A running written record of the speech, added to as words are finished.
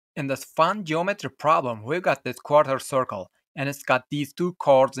In this fun geometry problem, we've got this quarter circle, and it's got these two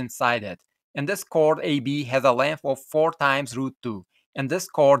chords inside it. And this chord AB has a length of 4 times root 2, and this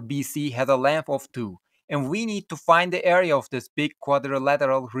chord BC has a length of 2. And we need to find the area of this big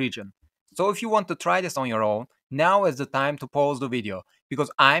quadrilateral region. So if you want to try this on your own, now is the time to pause the video,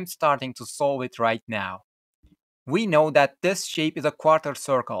 because I'm starting to solve it right now. We know that this shape is a quarter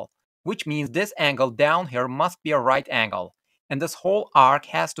circle, which means this angle down here must be a right angle, and this whole arc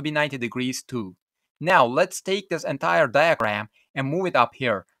has to be 90 degrees too. Now let's take this entire diagram and move it up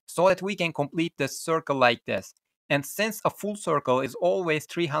here so that we can complete this circle like this. And since a full circle is always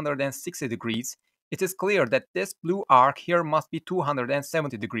 360 degrees, it is clear that this blue arc here must be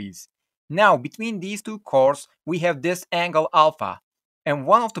 270 degrees. Now between these two chords we have this angle alpha. And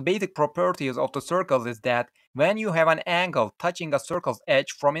one of the basic properties of the circles is that when you have an angle touching a circle's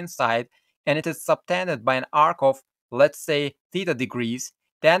edge from inside and it is subtended by an arc of, let's say, theta degrees,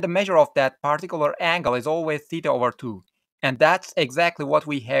 then the measure of that particular angle is always theta over 2. And that's exactly what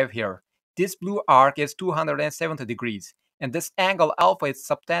we have here. This blue arc is 270 degrees, and this angle alpha is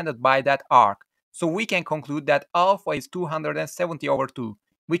subtended by that arc. So we can conclude that alpha is 270 over 2,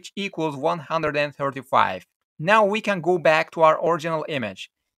 which equals 135. Now we can go back to our original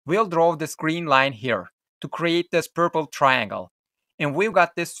image. We'll draw this green line here to create this purple triangle. And we've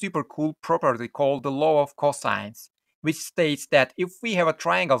got this super cool property called the law of cosines, which states that if we have a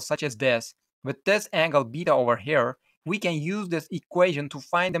triangle such as this, with this angle beta over here, we can use this equation to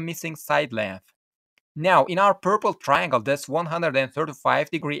find the missing side length. Now, in our purple triangle, this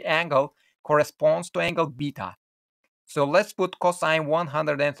 135-degree angle corresponds to angle beta. So let's put cosine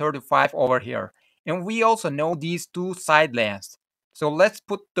 135 over here. And we also know these two side lengths. So let's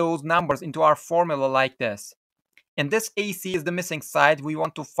put those numbers into our formula like this. And this AC is the missing side we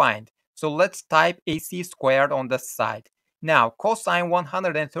want to find. So let's type AC squared on this side. Now, cosine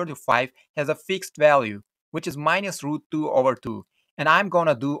 135 has a fixed value, which is minus root 2 over 2. And I'm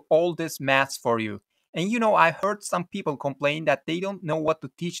gonna do all this maths for you. And you know, I heard some people complain that they don't know what to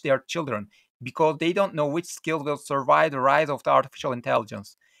teach their children because they don't know which skills will survive the rise of the artificial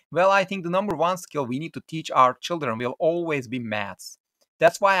intelligence. Well, I think the number one skill we need to teach our children will always be maths.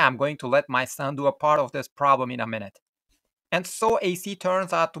 That's why I'm going to let my son do a part of this problem in a minute. And so AC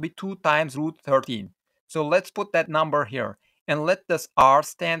turns out to be 2 times root 13. So let's put that number here, and let this r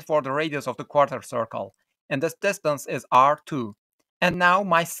stand for the radius of the quarter circle. And this distance is r2. And now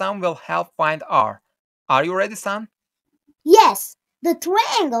my son will help find r. Are you ready, son? Yes, the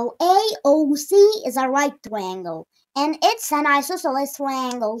triangle AOC is a right triangle, and it's an isosceles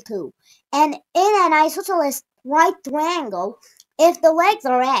triangle too. And in an isosceles right triangle, if the legs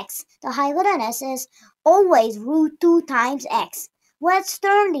are x, the hypotenuse is always root 2 times x. Let's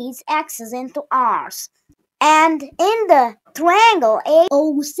turn these x's into r's. And in the triangle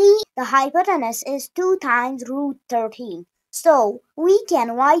AOC, the hypotenuse is 2 times root 13. So we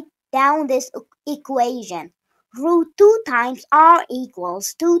can write down this equation. Root 2 times r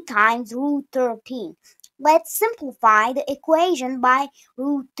equals 2 times root 13. Let's simplify the equation by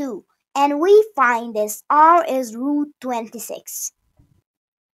root 2. And we find this r is root 26.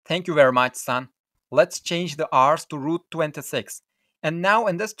 Thank you very much, son. Let's change the r's to root 26. And now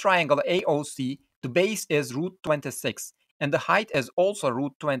in this triangle AOC, the base is root 26, and the height is also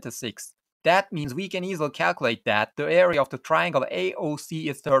root 26. That means we can easily calculate that the area of the triangle AOC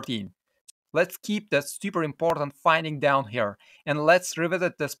is 13. Let's keep this super important finding down here, and let's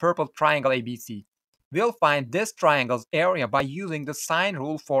revisit this purple triangle ABC. We'll find this triangle's area by using the sine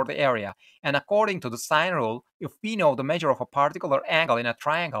rule for the area, and according to the sine rule, if we know the measure of a particular angle in a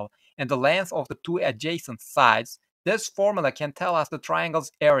triangle and the length of the two adjacent sides, this formula can tell us the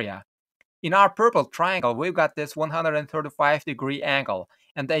triangle's area. In our purple triangle, we've got this 135-degree angle,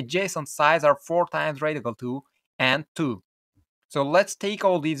 and the adjacent sides are 4 times radical 2 and 2. So let's take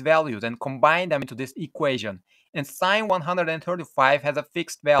all these values and combine them into this equation. And sine 135 has a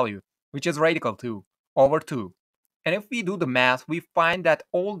fixed value, which is radical 2 over 2. And if we do the math, we find that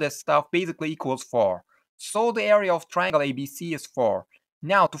all this stuff basically equals 4. So the area of triangle ABC is 4.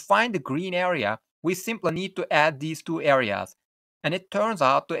 Now to find the green area, we simply need to add these two areas. And it turns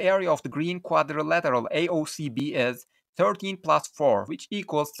out the area of the green quadrilateral AOCB is 13 plus 4, which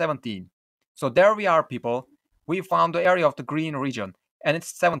equals 17. So there we are, people. We found the area of the green region, and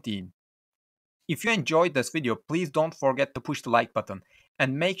it's 17. If you enjoyed this video, please don't forget to push the like button,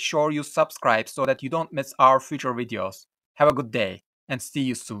 and make sure you subscribe so that you don't miss our future videos. Have a good day, and see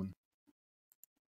you soon.